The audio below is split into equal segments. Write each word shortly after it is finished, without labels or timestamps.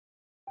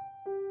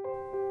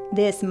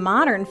This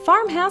modern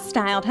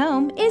farmhouse-styled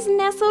home is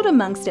nestled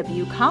amongst a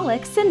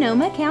bucolic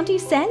Sonoma County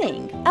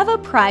setting of a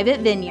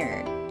private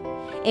vineyard.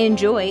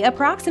 Enjoy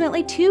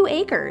approximately 2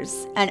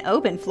 acres, an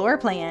open floor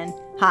plan,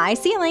 high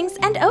ceilings,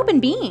 and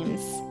open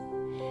beams.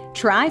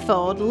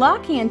 Tri-fold La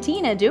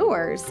Cantina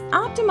doors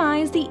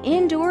optimize the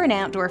indoor and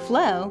outdoor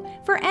flow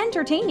for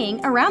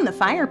entertaining around the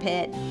fire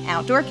pit,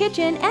 outdoor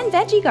kitchen, and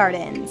veggie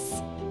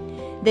gardens.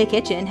 The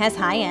kitchen has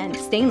high-end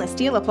stainless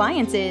steel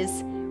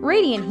appliances,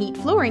 radiant heat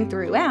flooring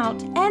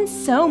throughout, and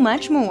so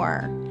much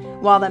more,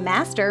 while the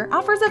master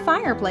offers a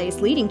fireplace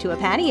leading to a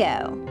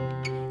patio.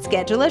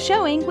 Schedule a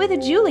showing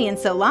with Julian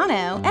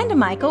Solano and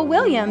Michael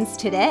Williams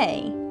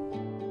today.